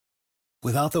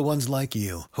Without the ones like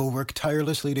you, who work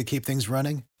tirelessly to keep things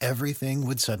running, everything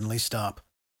would suddenly stop.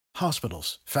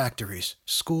 Hospitals, factories,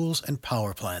 schools, and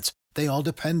power plants, they all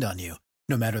depend on you.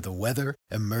 No matter the weather,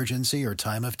 emergency, or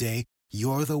time of day,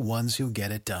 you're the ones who get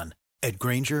it done. At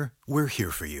Grainger, we're here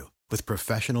for you with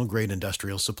professional-grade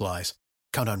industrial supplies.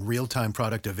 Count on real-time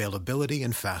product availability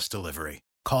and fast delivery.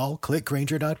 Call, click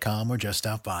Grainger.com, or just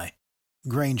stop by.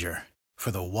 Grainger, for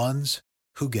the ones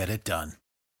who get it done.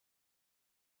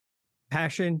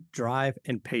 Passion, drive,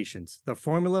 and patience. The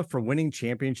formula for winning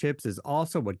championships is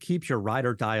also what keeps your ride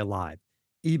or die alive.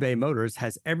 eBay Motors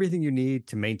has everything you need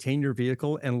to maintain your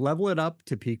vehicle and level it up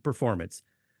to peak performance.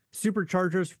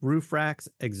 Superchargers, roof racks,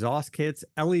 exhaust kits,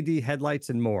 LED headlights,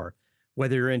 and more.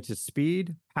 Whether you're into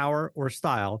speed, power, or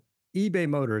style, eBay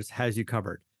Motors has you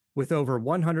covered. With over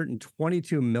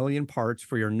 122 million parts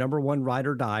for your number one ride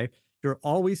or die, you'll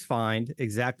always find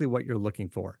exactly what you're looking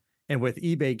for. And with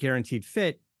eBay Guaranteed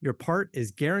Fit, your part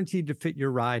is guaranteed to fit your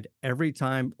ride every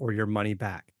time or your money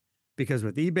back. Because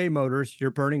with eBay Motors, you're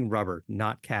burning rubber,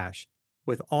 not cash.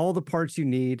 With all the parts you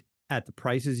need at the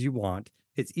prices you want,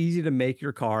 it's easy to make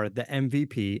your car the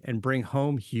MVP and bring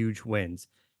home huge wins.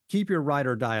 Keep your ride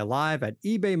or die alive at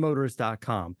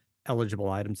ebaymotors.com.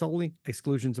 Eligible items only.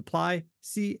 Exclusions apply.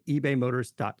 See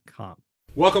ebaymotors.com.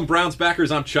 Welcome, Browns backers.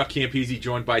 I'm Chuck Campese,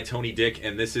 joined by Tony Dick,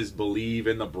 and this is Believe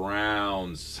in the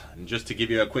Browns. And just to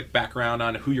give you a quick background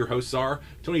on who your hosts are,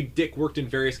 Tony Dick worked in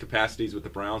various capacities with the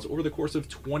Browns over the course of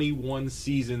 21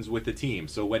 seasons with the team.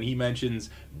 So when he mentions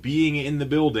being in the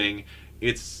building,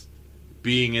 it's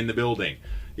being in the building.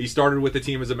 He started with the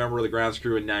team as a member of the grounds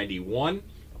crew in 91,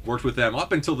 worked with them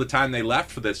up until the time they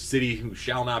left for the city who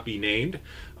shall not be named.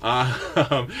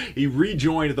 He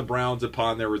rejoined the Browns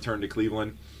upon their return to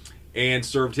Cleveland, and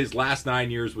served his last 9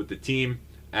 years with the team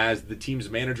as the team's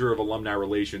manager of alumni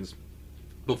relations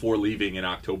before leaving in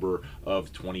October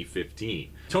of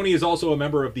 2015. Tony is also a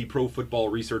member of the Pro Football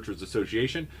Researchers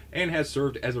Association and has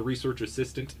served as a research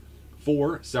assistant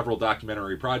for several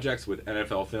documentary projects with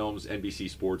NFL Films, NBC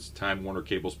Sports, Time Warner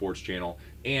Cable Sports Channel,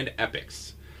 and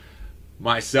Epix.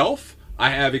 Myself, I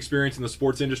have experience in the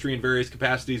sports industry in various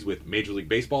capacities with Major League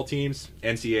Baseball teams,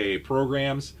 NCAA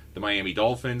programs, the Miami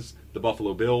Dolphins, the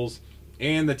Buffalo Bills,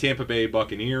 and the Tampa Bay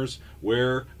Buccaneers,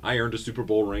 where I earned a Super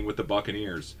Bowl ring with the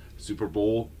Buccaneers. Super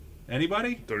Bowl,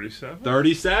 anybody? 37.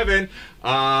 37.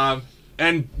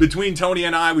 And between Tony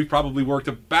and I, we've probably worked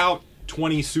about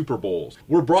 20 Super Bowls.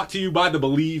 We're brought to you by the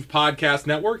Believe Podcast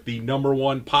Network, the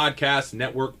 #1 podcast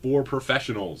network for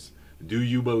professionals. Do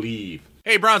you believe?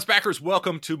 Hey, Browns backers,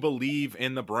 welcome to Believe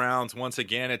in the Browns. Once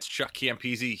again, it's Chuck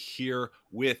Campese here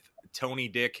with Tony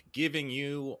Dick, giving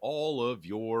you all of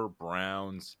your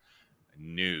Browns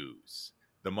news.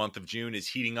 The month of June is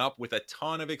heating up with a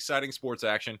ton of exciting sports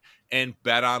action, and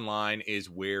BetOnline is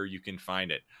where you can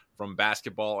find it. From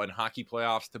basketball and hockey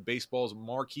playoffs to baseball's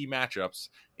marquee matchups,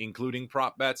 including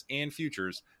prop bets and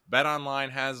futures, BetOnline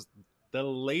has the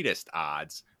latest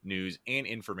odds, news, and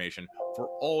information for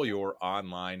all your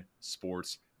online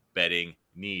sports betting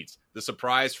needs. The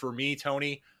surprise for me,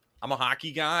 Tony, I'm a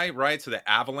hockey guy, right? So the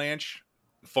Avalanche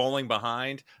falling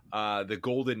behind the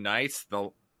Golden Knights,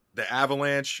 the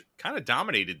Avalanche kind of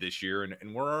dominated this year,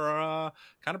 and were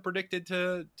kind of predicted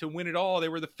to win it all. They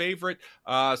were the favorite,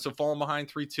 so falling behind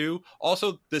 3-2.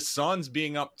 Also, the Suns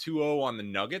being up 2-0 on the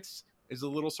Nuggets is a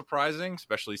little surprising,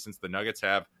 especially since the Nuggets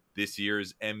have this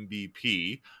year's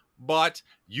MVP. But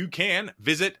you can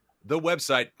visit the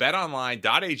website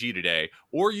betonline.ag today,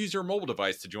 or use your mobile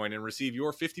device to join and receive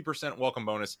your 50% welcome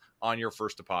bonus on your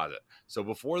first deposit. So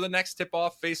before the next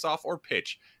tip-off, face-off, or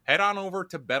pitch, head on over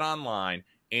to BetOnline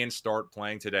and start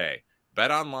playing today.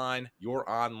 BetOnline, your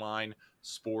online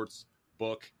sports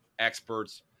book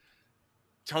experts.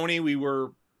 Tony, we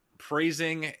were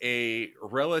praising a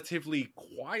relatively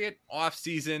quiet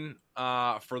offseason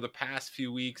for the past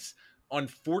few weeks.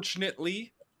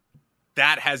 Unfortunately,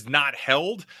 that has not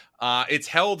held. It's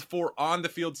held for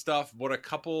on-the-field stuff, but a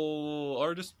couple,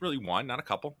 or just really one, not a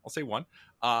couple, I'll say one,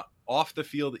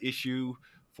 off-the-field issue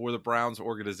for the Browns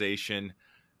organization.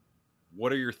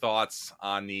 What are your thoughts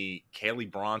on the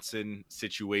Caleb Bronson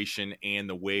situation and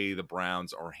the way the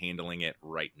Browns are handling it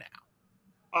right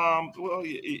now? Well,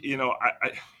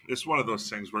 it's one of those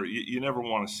things where you never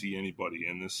want to see anybody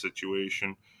in this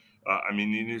situation. I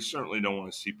mean, you certainly don't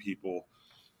want to see people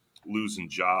losing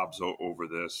jobs over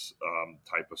this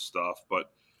type of stuff.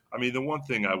 But I mean, the one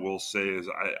thing I will say is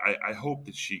I hope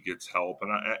that she gets help.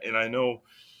 And I know,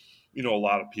 a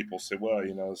lot of people say, well,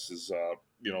 this is,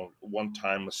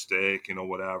 one-time mistake,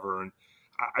 whatever. And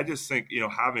I just think,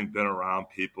 having been around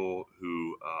people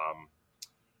who,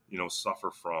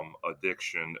 suffer from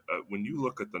addiction. When you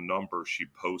look at the number she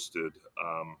posted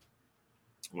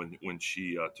when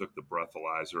she took the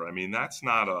breathalyzer, I mean, that's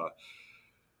not a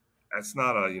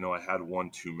I had one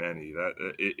too many. That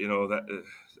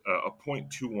a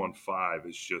 0.215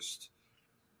 is just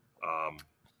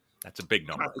that's a big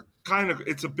number.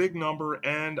 It's a big number,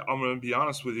 and I'm going to be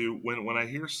honest with you. When I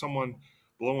hear someone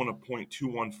blowing a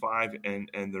 0.215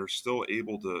 and they're still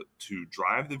able to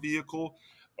drive the vehicle,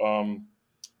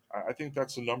 I think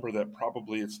that's a number that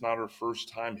probably it's not her first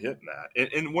time hitting that.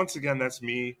 And once again, that's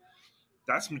me.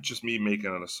 That's just me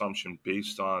making an assumption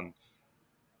based on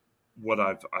what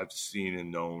I've seen and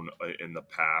known in the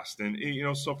past.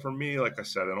 And so for me, like I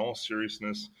said, in all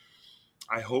seriousness,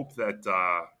 I hope that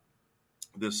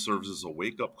this serves as a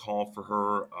wake up call for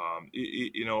her.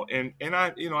 And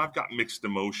I've got mixed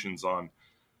emotions on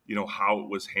how it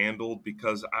was handled,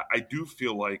 because I do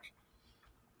feel like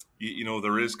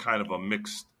there is kind of a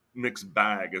mixed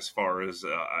bag as far as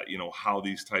how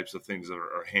these types of things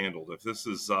are handled. If this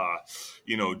is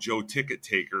Joe Ticket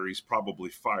Taker, he's probably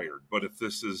fired. But if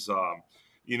this is a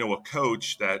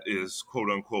coach that is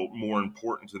quote unquote more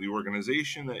important to the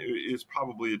organization, is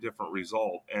probably a different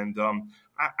result. And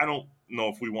I don't know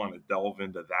if we want to delve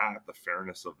into that, the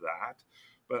fairness of that,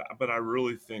 but I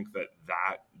really think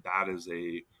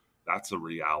that's a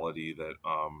reality that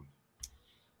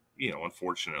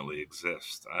unfortunately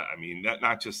exists. I mean, that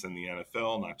not just in the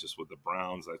NFL, not just with the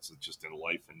Browns, that's just in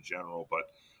life in general. But,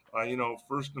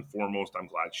 first and foremost, I'm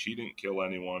glad she didn't kill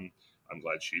anyone. I'm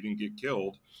glad she didn't get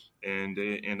killed. And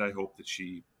I hope that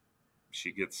she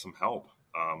gets some help,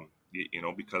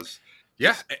 because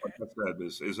yeah, like I said,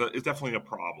 is definitely a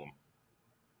problem.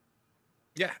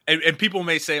 Yeah. And people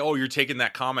may say, oh, you're taking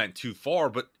that comment too far,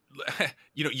 but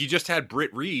you just had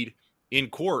Britt Reed in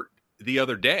court the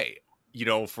other day,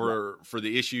 for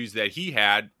the issues that he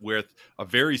had with a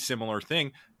very similar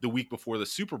thing the week before the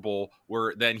Super Bowl,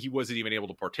 where then he wasn't even able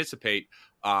to participate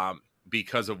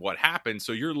because of what happened.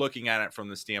 So you're looking at it from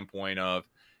the standpoint of,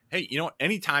 hey,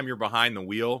 anytime you're behind the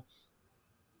wheel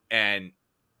and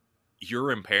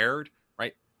you're impaired,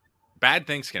 right? Bad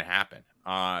things can happen.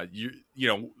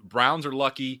 Browns are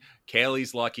lucky.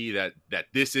 Kaylee's lucky that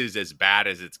this is as bad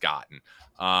as it's gotten.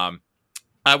 I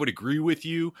would agree with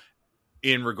you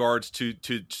in regards to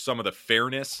some of the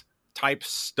fairness type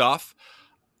stuff.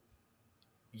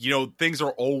 Things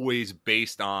are always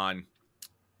based on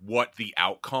what the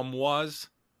outcome was.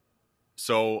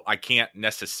 So I can't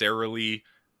necessarily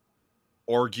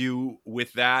argue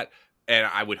with that. And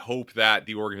I would hope that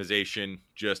the organization,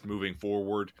 just moving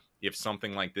forward, if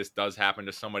something like this does happen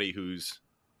to somebody who's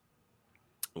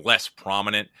less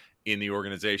prominent in the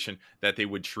organization, that they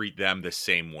would treat them the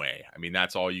same way. I mean,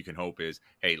 that's all you can hope is,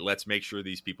 hey, let's make sure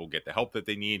these people get the help that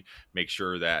they need, make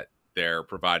sure that they're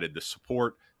provided the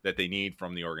support that they need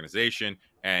from the organization,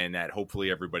 and that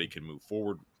hopefully everybody can move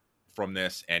forward from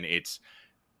this. And it's,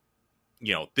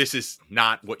 this is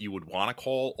not what you would want to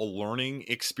call a learning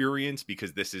experience,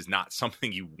 because this is not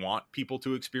something you want people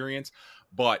to experience.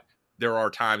 But there are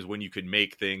times when you can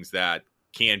make things that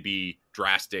can be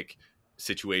drastic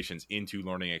situations into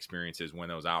learning experiences when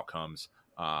those outcomes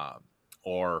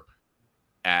are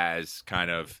as kind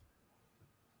of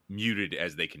muted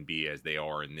as they can be, as they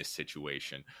are in this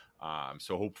situation.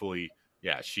 So hopefully,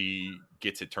 she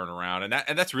gets it turned around.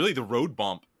 And that's really the road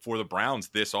bump for the Browns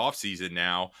this offseason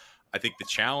now. I think the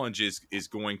challenge is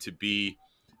going to be,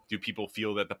 do people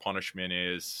feel that the punishment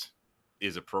is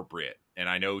appropriate? And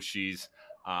I know she's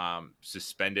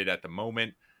suspended at the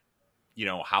moment.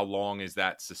 How long is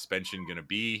that suspension going to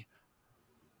be?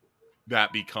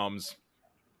 That becomes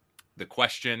the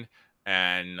question.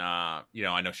 And, I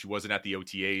know she wasn't at the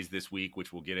OTAs this week,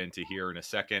 which we'll get into here in a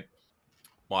second.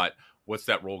 But what's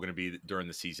that role going to be during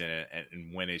the season,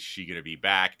 and when is she going to be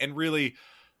back? And really,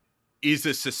 is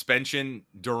a suspension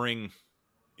during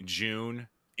June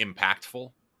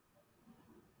impactful?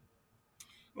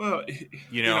 Well,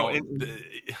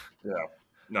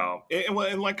 no.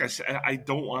 And like I said, I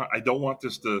don't want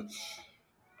this to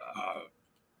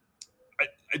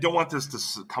I don't want this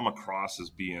to come across as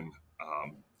being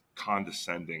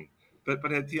condescending.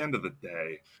 But at the end of the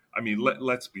day, I mean,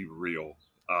 let's be real.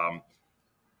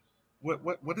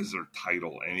 What is their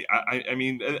title? I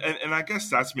mean, and I guess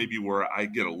that's maybe where I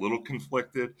get a little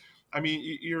conflicted. I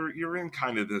mean, you're in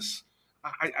kind of this.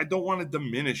 I don't want to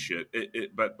diminish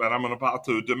it, but I'm about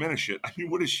to diminish it. I mean,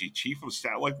 what is she, chief of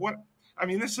staff? Like what? I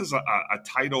mean, this is a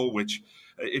title which,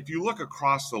 if you look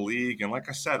across the league, and like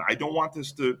I said, I don't want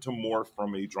this to morph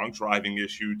from a drunk driving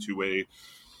issue to a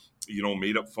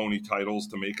made up phony titles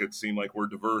to make it seem like we're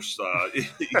diverse,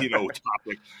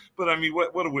 topic. But I mean,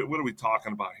 what are we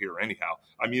talking about here anyhow?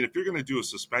 I mean, if you're going to do a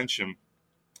suspension,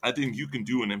 I think you can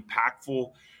do an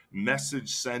impactful message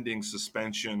sending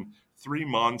suspension, 3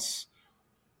 months,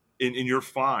 and you're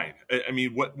fine. I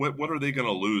mean, what are they going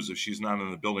to lose if she's not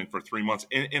in the building for 3 months?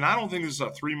 And I don't think this is a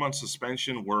 3-month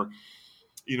suspension where,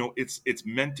 it's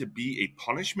meant to be a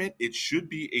punishment. It should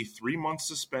be a 3-month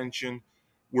suspension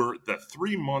where the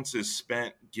 3 months is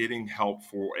spent getting help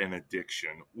for an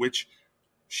addiction, which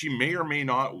she may or may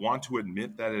not want to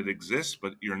admit that it exists,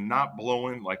 but you're not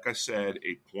blowing, like I said,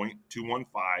 a .215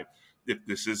 if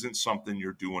this isn't something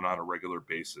you're doing on a regular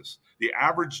basis. The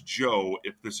average Joe,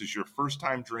 if this is your first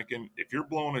time drinking, if you're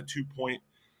blowing a .215,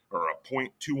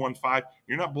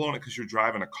 you're not blowing it because you're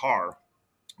driving a car.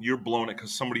 You're blowing it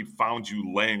because somebody found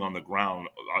you laying on the ground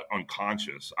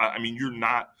unconscious. I mean, you're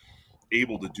not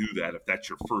able to do that if that's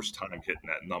your first time hitting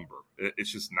that number.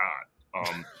 It's just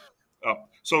not.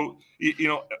 So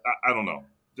I don't know.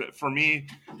 For me,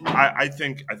 I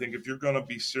think if you're going to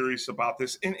be serious about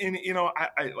this, and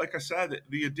I like I said,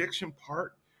 the addiction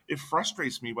part, it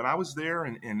frustrates me. When I was there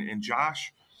and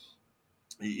Josh,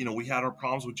 we had our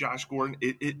problems with Josh Gordon.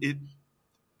 It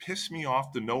pissed me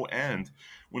off to no end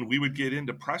when we would get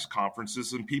into press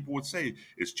conferences and people would say,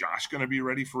 is Josh going to be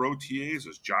ready for OTAs?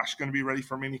 Is Josh going to be ready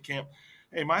for minicamp?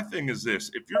 Hey, my thing is this: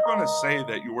 if you're going to say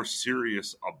that you're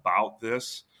serious about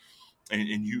this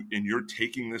and you're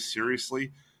taking this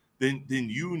seriously, then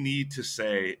you need to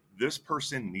say this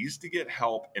person needs to get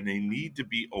help and they need to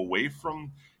be away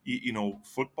from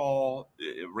football,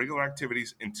 regular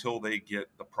activities until they get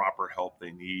the proper help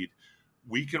they need.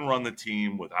 We can run the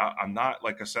team without, I'm not,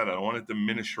 like I said, I don't want to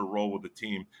diminish her role with the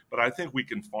team, but I think we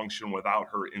can function without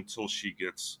her until she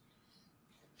gets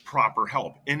proper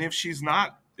help. And if she's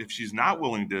not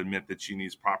willing to admit that she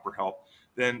needs proper help,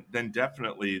 then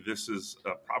definitely this is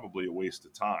probably a waste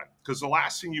of time. Because the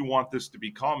last thing you want this to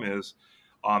become is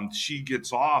she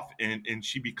gets off and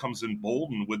she becomes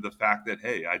emboldened with the fact that,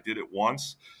 hey, I did it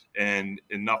once and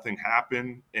nothing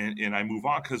happened and I move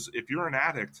on. Because if you're an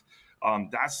addict,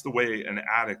 that's the way an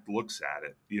addict looks at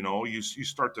it. You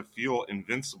start to feel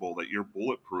invincible, that you're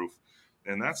bulletproof.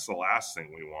 And that's the last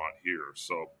thing we want here.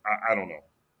 So I don't know.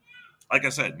 Like I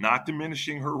said, not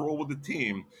diminishing her role with the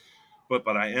team,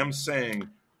 but I am saying,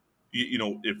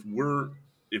 if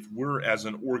we're as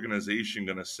an organization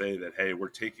going to say that, hey, we're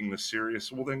taking this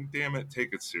serious, well then, damn it,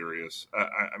 take it serious.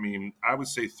 I mean, I would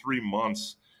say 3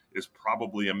 months is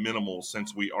probably a minimal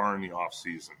since we are in the off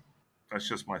season. That's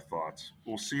just my thoughts.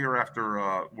 We'll see her after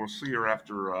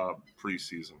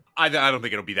preseason. I don't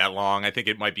think it'll be that long. I think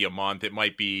it might be a month. It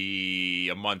might be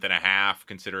a month and a half,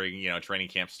 considering training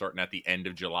camp starting at the end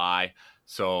of July.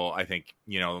 So I think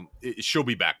she'll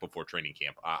be back before training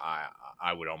camp.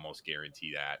 I would almost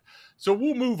guarantee that. So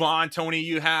we'll move on. Tony,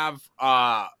 you have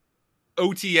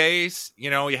OTAs.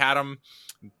 You had them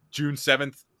June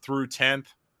 7th through 10th.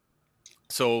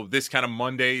 So this kind of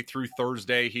Monday through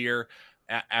Thursday here.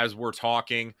 As we're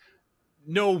talking,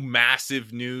 no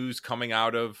massive news coming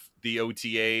out of the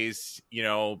OTAs.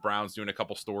 Brown's doing a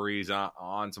couple stories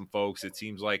on some folks. It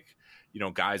seems like,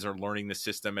 guys are learning the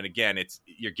system. And again,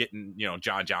 you're getting,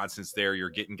 John Johnson's there. You're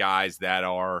getting guys that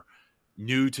are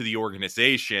new to the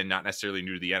organization, not necessarily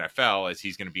new to the NFL, as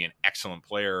he's going to be an excellent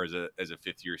player as a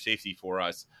fifth-year safety for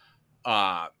us.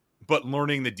 But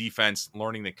learning the defense,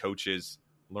 learning the coaches,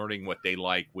 learning what they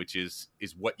like, which is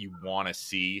what you want to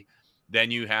see. Then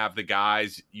you have the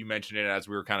guys, you mentioned it as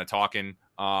we were kind of talking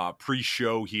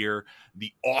pre-show here,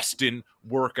 the Austin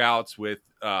workouts with,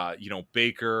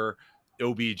 Baker,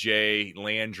 OBJ,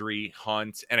 Landry,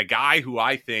 Hunt, and a guy who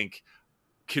I think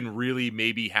can really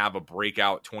maybe have a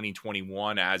breakout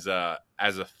 2021 as a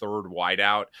third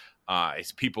wideout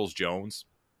is Peoples-Jones.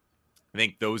 I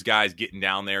think those guys getting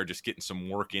down there, just getting some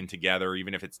work in together,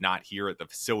 even if it's not here at the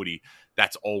facility,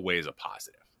 that's always a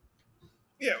positive.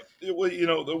 Yeah,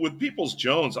 well, with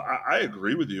Peoples-Jones, I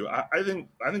agree with you. I think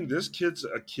this kid's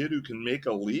a kid who can make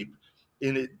a leap,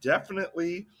 and it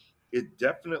definitely,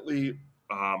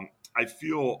 I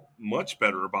feel much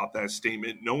better about that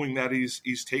statement, knowing that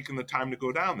he's taken the time to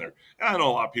go down there. And I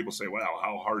know a lot of people say, "Well,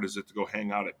 how hard is it to go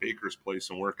hang out at Baker's place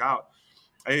and work out?"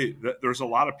 Hey, there's a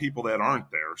lot of people that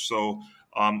aren't there, so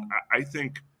I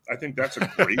think that's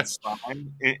a great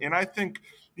sign. And I think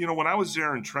when I was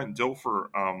there and Trent Dilfer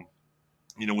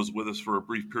was with us for a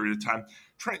brief period of time,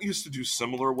 Trent used to do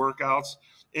similar workouts.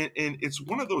 And it's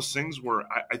one of those things where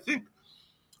I think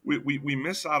we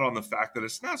miss out on the fact that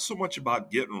it's not so much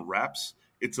about getting reps,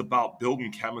 it's about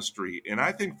building chemistry. And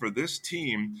I think for this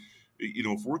team,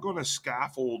 if we're going to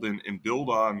scaffold and build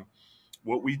on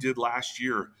what we did last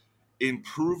year,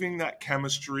 improving that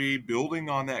chemistry, building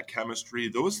on that chemistry,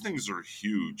 those things are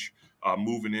huge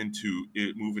moving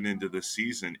into the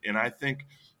season. And I think,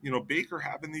 Baker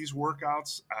having these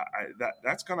workouts,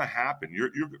 that's going to happen.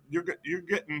 You're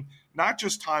getting not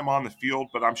just time on the field,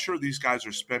 but I'm sure these guys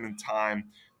are spending time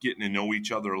getting to know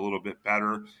each other a little bit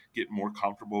better, getting more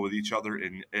comfortable with each other,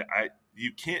 and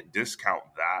you can't discount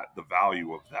the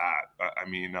value of that.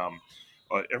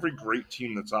 Every great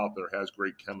team that's out there has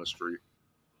great chemistry.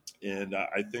 And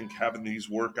I think having these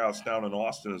workouts down in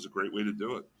Austin is a great way to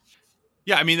do it.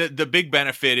 Yeah, I mean, the big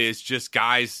benefit is just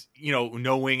guys,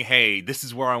 knowing, hey, this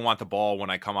is where I want the ball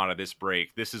when I come out of this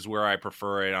break. This is where I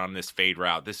prefer it on this fade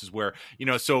route. This is where,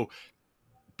 so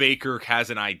Baker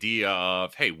has an idea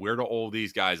of, hey, where do all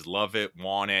these guys love it,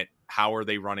 want it? How are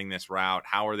they running this route?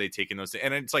 How are they taking those?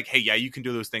 And it's like, hey, yeah, you can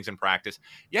do those things in practice.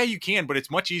 Yeah, you can, but it's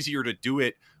much easier to do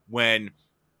it when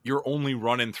you're only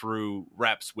running through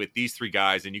reps with these three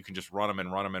guys and you can just run them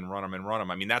and run them and run them and run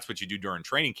them. I mean, that's what you do during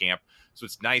training camp. So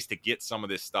it's nice to get some of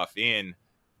this stuff in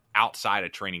outside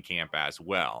of training camp as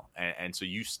well. And so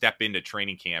you step into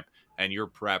training camp and you're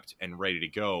prepped and ready to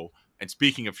go. And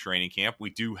speaking of training camp,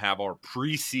 we do have our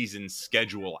preseason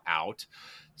schedule out.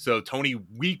 So, Tony,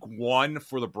 week 1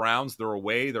 for the Browns, they're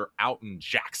away. They're out in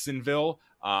Jacksonville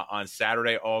on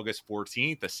Saturday, August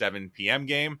 14th, a 7 p.m.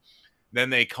 game. Then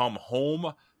they come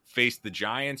home, face the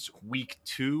Giants week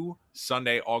 2,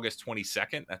 Sunday, August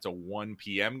 22nd. That's a 1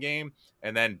 p.m. game.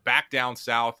 And then back down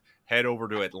south, head over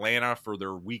to Atlanta for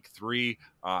their week 3,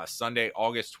 Sunday,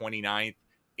 August 29th,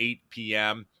 8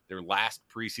 p.m. Their last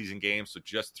preseason game, so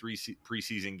just 3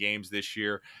 preseason games this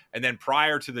year. And then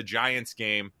prior to the Giants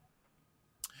game,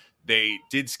 they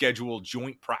did schedule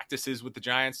joint practices with the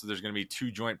Giants. So there's going to be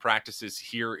 2 joint practices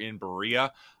here in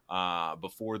Berea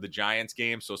before the Giants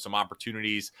game. So some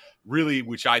opportunities really,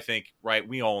 which I think, right,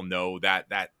 we all know that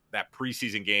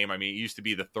preseason game, I mean, it used to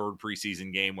be the 3rd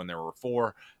preseason game when there were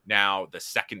 4. Now the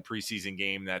 2nd preseason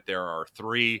game that there are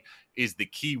 3 is the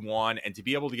key one. And to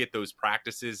be able to get those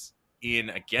practices in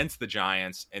against the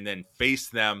Giants and then face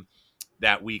them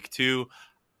that week 2,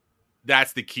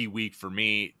 that's the key week for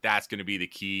me. That's going to be the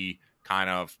key kind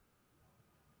of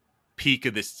peak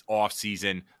of this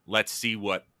offseason. Let's see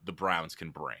what the Browns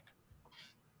can bring.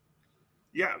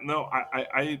 Yeah, no,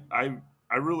 I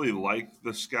really like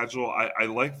the schedule. I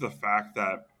like the fact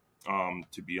that,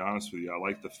 to be honest with you, I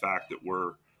like the fact that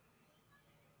we're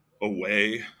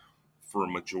away for a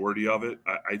majority of it.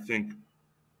 I think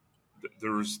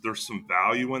there's some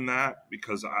value in that,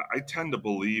 because I tend to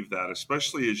believe that,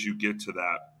 especially as you get to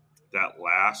that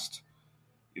last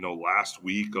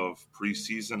week of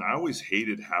preseason. I always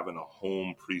hated having a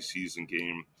home preseason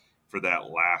game for that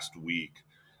last week,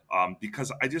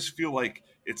 because I just feel like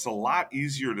it's a lot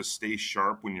easier to stay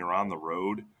sharp when you're on the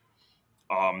road.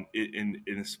 And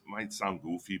it might sound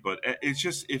goofy, but it's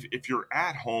just, if you're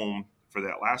at home for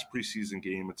that last preseason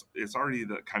game, it's already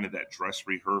the kind of that dress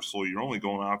rehearsal. You're only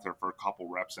going out there for a couple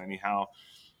reps anyhow.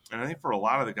 And I think for a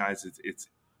lot of the guys, it's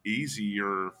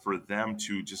easier for them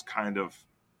to just kind of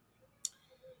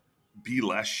be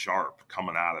less sharp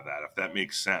coming out of that, if that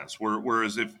makes sense.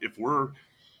 Whereas if we're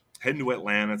heading to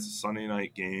Atlanta, it's a Sunday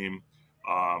night game.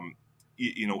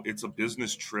 It's a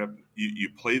business trip. You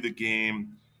play the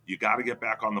game. You got to get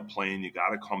back on the plane. You got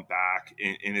to come back,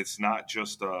 and it's not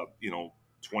just a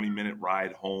 20-minute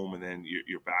ride home and then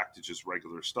you're back to just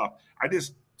regular stuff.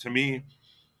 To me,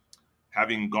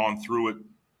 having gone through it,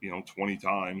 20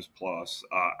 times plus,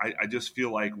 I just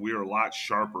feel like we're a lot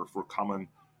sharper if we're coming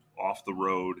off the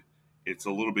road. It's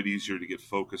a little bit easier to get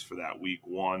focused for that week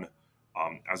 1,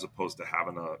 as opposed to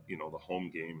having the home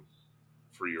game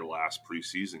for your last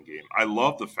preseason game. I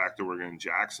love the fact that we're in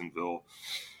Jacksonville,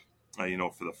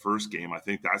 for the first game. I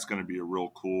think that's going to be a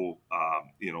real cool,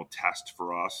 test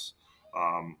for us.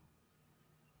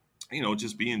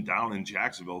 Just being down in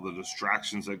Jacksonville, the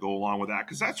distractions that go along with that,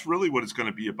 because that's really what it's going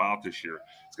to be about this year.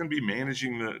 It's going to be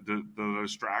managing the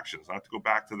distractions. Not to go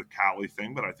back to the Cali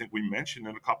thing, but I think we mentioned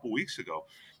it a couple weeks ago.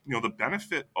 The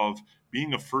benefit of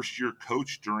being a first-year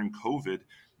coach during COVID,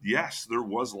 yes, there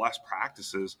was less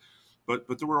practices, but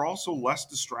there were also less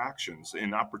distractions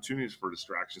and opportunities for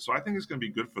distractions. So I think it's going to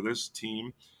be good for this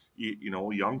team,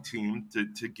 a young team,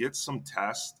 to get some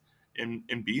tests and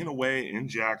being away in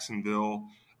Jacksonville,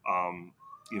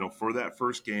 for that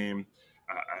first game.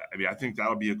 I think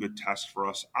that'll be a good test for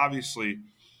us. Obviously,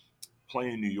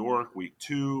 playing New York week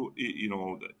 2,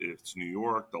 it's New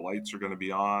York, the lights are going to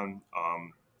be on.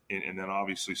 And then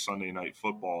obviously Sunday night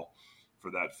football for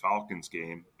that Falcons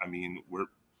game. I mean, we're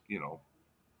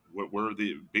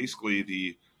basically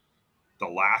the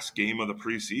last game of the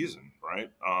preseason, right?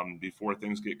 Before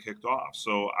things get kicked off.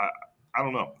 So I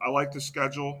don't know. I like the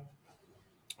schedule.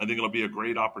 I think it'll be a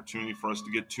great opportunity for us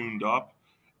to get tuned up.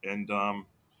 And I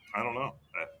don't know.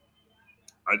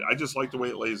 I just like the way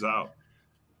it lays out.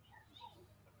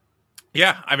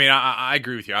 Yeah, I mean, I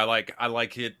agree with you. I like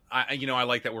it. I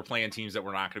like that we're playing teams that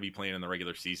we're not going to be playing in the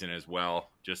regular season as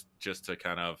well. Just to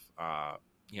kind of,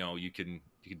 you can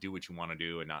do what you want to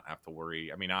do and not have to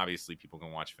worry. I mean, obviously people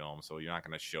can watch film, so you're not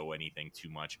going to show anything too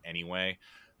much anyway.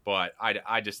 But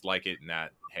I just like it in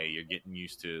that, hey, you're getting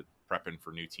used to prepping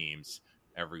for new teams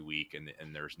every week,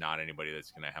 and there's not anybody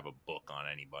that's going to have a book on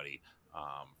anybody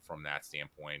from that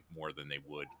standpoint more than they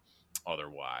would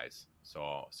otherwise.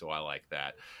 So I like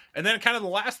that. And then kind of the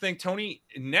last thing, Tony,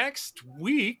 next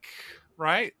week,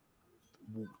 right?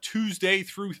 Tuesday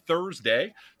through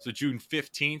Thursday, so June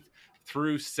 15th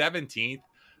through 17th,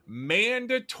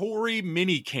 mandatory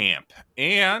mini camp.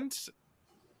 And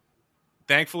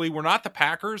thankfully we're not the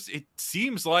Packers. It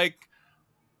seems like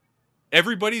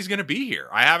everybody's going to be here.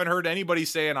 I haven't heard anybody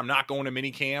saying I'm not going to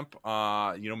mini camp.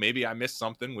 Maybe I missed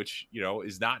something, which,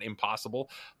 is not impossible,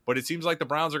 but it seems like the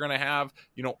Browns are going to have,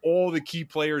 all the key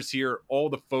players here, all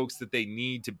the folks that they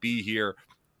need to be here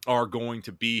are going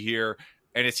to be here.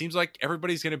 And it seems like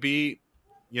everybody's going to be,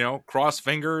 cross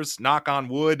fingers, knock on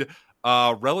wood,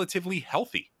 relatively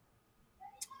healthy.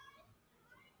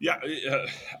 Yeah.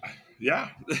 Yeah.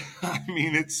 I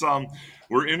mean, it's,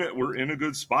 we're in a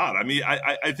good spot. I mean,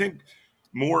 I think,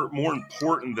 more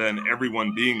important than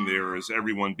everyone being there is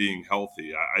everyone being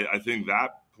healthy. I think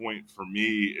that point for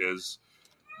me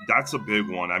that's a big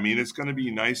one. I mean, it's going to be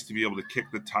nice to be able to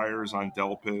kick the tires on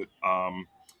Delpit. I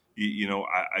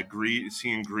agree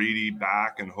seeing Greedy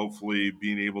back and hopefully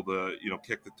being able to,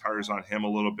 kick the tires on him a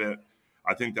little bit.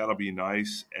 I think that'll be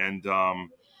nice. And I'm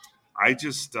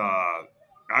just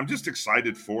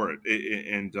excited for it.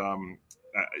 And,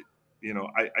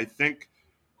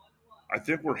 I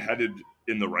think we're headed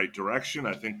in the right direction.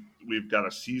 I think we've got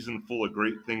a season full of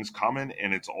great things coming,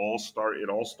 and it all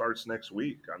starts next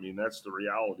week. I mean, that's the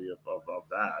reality of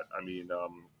that. I mean,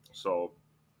 so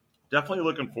definitely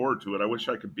looking forward to it. I wish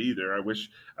I could be there. I wish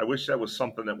that was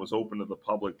something that was open to the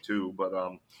public too. But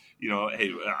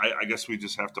hey, I guess we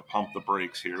just have to pump the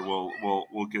brakes here.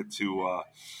 We'll get to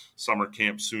summer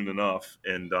camp soon enough,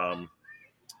 and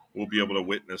we'll be able to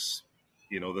witness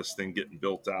this thing getting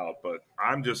built out. But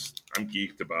I'm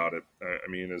geeked about it.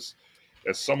 I mean, as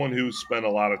someone who's spent a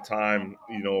lot of time,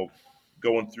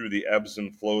 going through the ebbs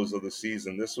and flows of the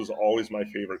season, this was always my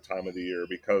favorite time of the year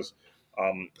because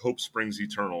hope springs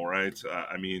eternal, right?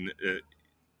 I mean,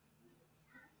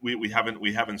 we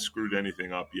haven't screwed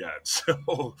anything up yet,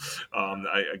 so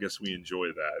I guess we enjoy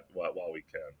that while we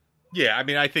can. Yeah, I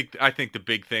mean, I think the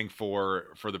big thing for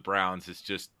the Browns is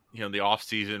just the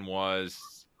offseason was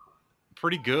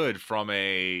pretty good from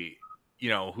a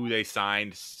who they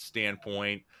signed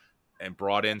standpoint and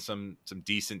brought in some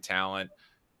decent talent,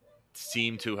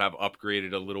 seem to have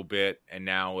upgraded a little bit, and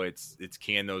now it's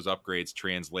can those upgrades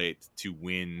translate to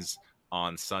wins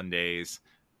on Sundays,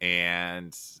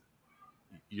 and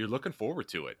you're looking forward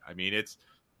to it. I mean, it's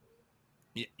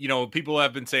people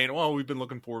have been saying, well, we've been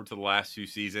looking forward to the last few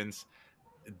seasons.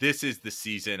 This is the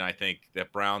season I think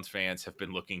that Browns fans have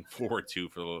been looking forward to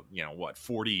for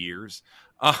 40 years.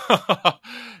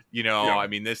 Yeah. I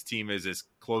mean, this team is as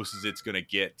close as it's going to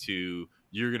get to.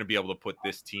 You're going to be able to put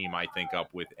this team, I think, up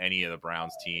with any of the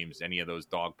Browns teams, any of those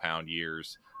dog pound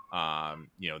years,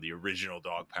 the original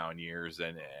dog pound years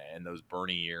and those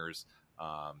Bernie years.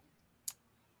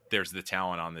 There's the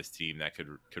talent on this team that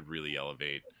could really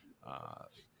elevate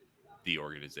the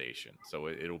organization. So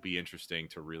it'll be interesting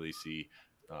to really see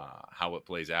how it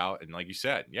plays out. And like you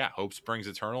said, yeah, hope springs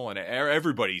eternal, and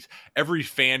every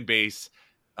fan base,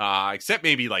 except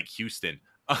maybe like Houston,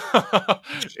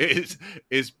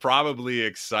 is probably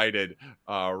excited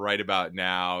right about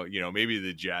now. Maybe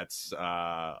the Jets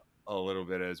a little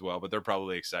bit as well, but they're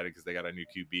probably excited because they got a new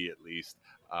QB at least.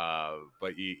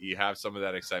 But you have some of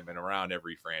that excitement around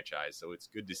every franchise, so it's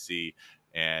good to see,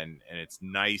 and it's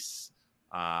nice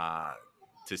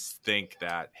to think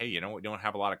that, hey, we don't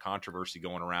have a lot of controversy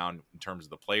going around in terms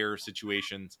of the player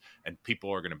situations, and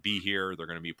people are going to be here. They're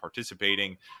going to be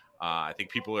participating. I think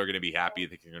people are going to be happy. I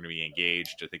think they're going to be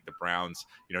engaged. I think the Browns,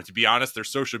 to be honest, their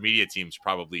social media team's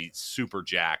probably super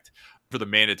jacked for the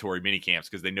mandatory mini camps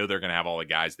because they know they're going to have all the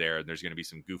guys there, and there's going to be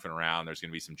some goofing around. There's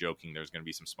going to be some joking. There's going to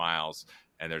be some smiles,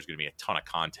 and there's going to be a ton of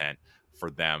content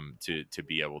for them to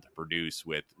be able to produce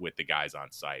with the guys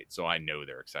on site. So I know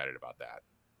they're excited about that.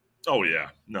 Oh yeah,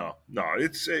 no,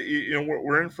 it's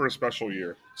we're in for a special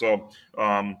year. So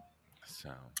So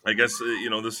I guess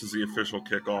this is the official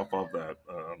kickoff of that.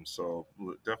 So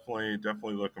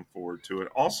definitely looking forward to it.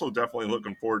 Also, definitely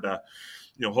looking forward to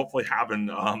hopefully having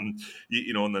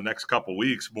in the next couple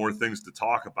weeks more things to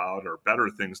talk about, or better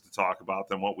things to talk about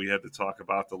than what we had to talk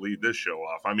about to lead this show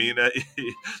off. I mean,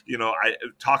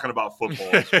 talking about football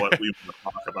is what we want to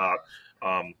talk about.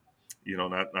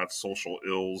 Not social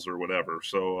ills or whatever.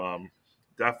 So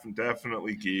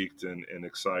definitely geeked and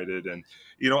excited, and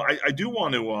I do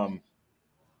want to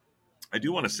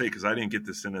say, because I didn't get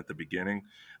this in at the beginning,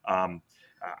 I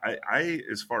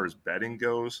as far as betting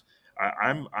goes,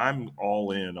 I'm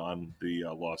all in on the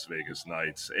Las Vegas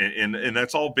Knights, and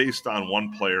that's all based on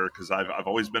one player, because I've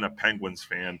always been a Penguins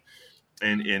fan,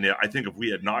 and I think if we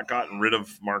had not gotten rid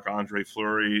of Marc-Andre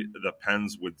Fleury, the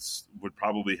Pens would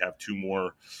probably have 2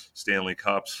 more Stanley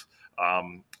Cups. I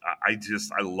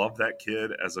love that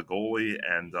kid as a goalie,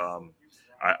 and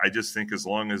I just think as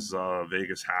long as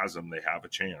Vegas has him, they have a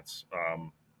chance,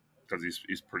 because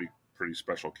he's pretty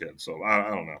special kid. So I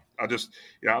don't know.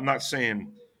 I'm not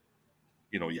saying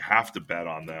you have to bet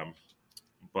on them,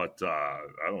 but I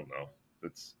don't know.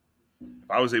 If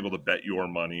I was able to bet your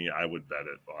money, I would bet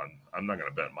it on. I'm not going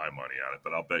to bet my money on it,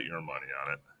 but I'll bet your money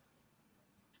on it.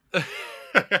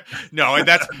 No, and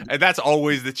that's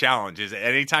always the challenge. Is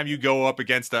anytime you go up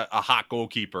against a hot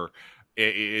goalkeeper,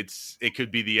 it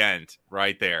could be the end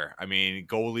right there. I mean,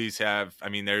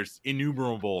 there's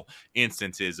innumerable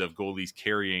instances of goalies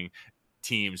carrying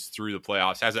teams through the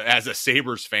playoffs. As a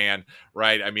Sabres fan,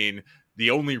 right? I mean,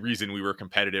 the only reason we were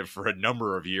competitive for a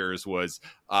number of years was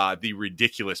the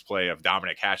ridiculous play of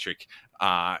Dominic Hasek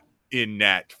in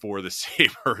net for the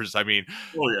Sabres. I mean,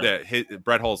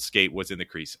 Brett Hull's skate was in the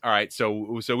crease. All right,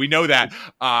 so we know that.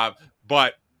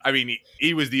 But I mean,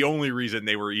 he was the only reason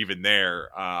they were even there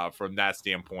from that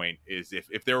standpoint. Is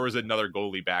if there was another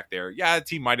goalie back there, the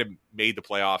team might have made the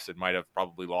playoffs and might have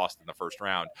probably lost in the first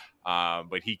round.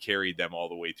 But he carried them all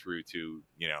the way through to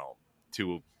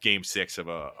Game 6 of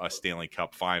a Stanley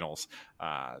Cup Finals.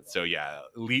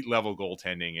 Elite level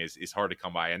goaltending is hard to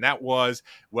come by. And that was,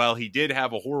 he did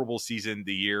have a horrible season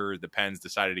the year the Pens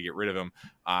decided to get rid of him.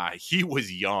 He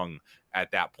was young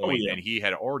at that point, and he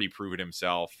had already proven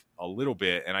himself a little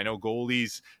bit. And I know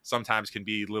goalies sometimes can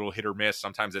be a little hit or miss.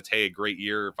 Sometimes it's, a great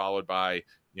year followed by,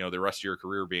 the rest of your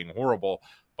career being horrible.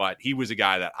 But he was a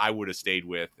guy that I would have stayed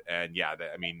with. And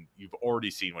you've already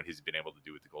seen what he's been able to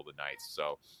do with the Golden Knights.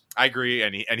 So I agree.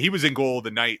 And he was in goal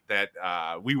the night that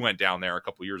we went down there a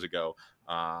couple years ago.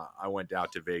 I went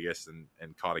out to Vegas and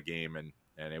caught a game, and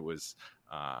it was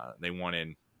they won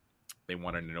in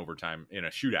an overtime in a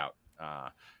shootout.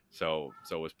 So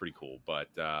it was pretty cool. But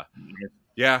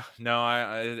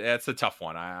it's a tough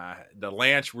one. The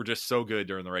Lanch were just so good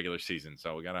during the regular season.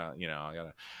 So we gotta,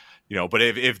 but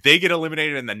if they get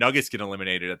eliminated and the Nuggets get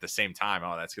eliminated at the same time,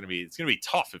 it's gonna be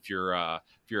tough if you're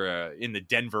in the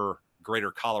Denver,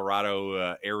 Greater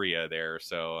Colorado area there.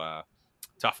 So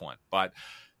tough one. But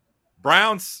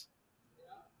Browns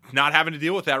not having to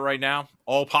deal with that right now.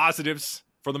 All positives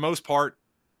for the most part,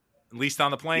 at least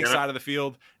on the playing side of the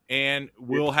field. And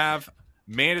we'll have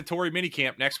mandatory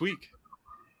minicamp next week.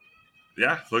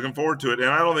 Yeah, looking forward to it. And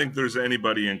I don't think there's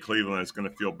anybody in Cleveland that's going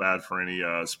to feel bad for any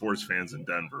sports fans in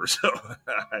Denver. So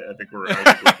I think we're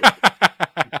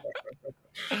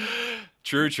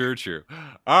True.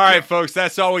 All right, folks,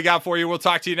 that's all we got for you. We'll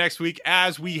talk to you next week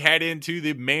as we head into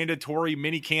the mandatory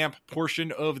minicamp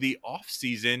portion of the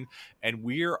offseason. And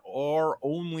we are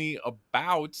only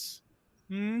about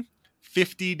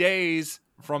 50 days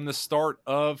from the start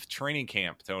of training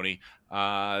camp, Tony.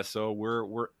 So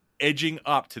we're edging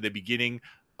up to the beginning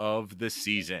of the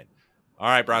season. All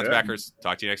right, Browns backers,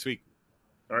 talk to you next week.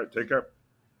 All right, take care.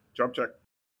 Jump check.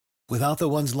 Without the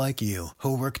ones like you,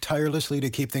 who work tirelessly to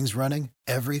keep things running,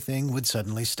 everything would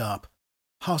suddenly stop.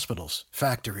 Hospitals,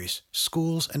 factories,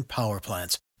 schools, and power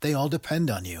plants, they all depend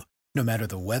on you. No matter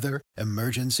the weather,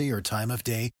 emergency, or time of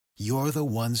day, you're the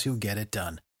ones who get it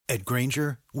done. At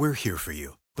Grainger, we're here for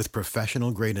you with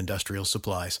professional-grade industrial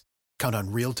supplies. Count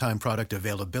on real-time product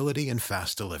availability and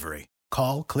fast delivery.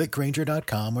 Call,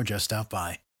 clickgrainger.com, or just stop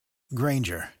by.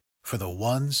 Grainger, for the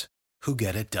ones who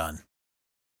get it done.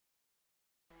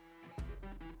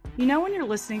 You know when you're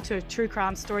listening to a true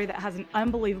crime story that has an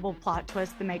unbelievable plot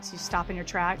twist that makes you stop in your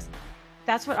tracks?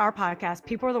 That's what our podcast,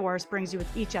 People Are the Worst, brings you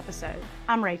with each episode.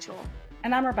 I'm Rachel.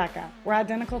 And I'm Rebecca. We're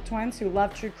identical twins who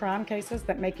love true crime cases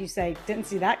that make you say, didn't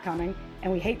see that coming,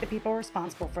 and we hate the people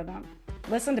responsible for them.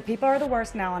 Listen to People Are the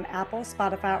Worst now on Apple,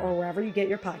 Spotify, or wherever you get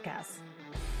your podcasts.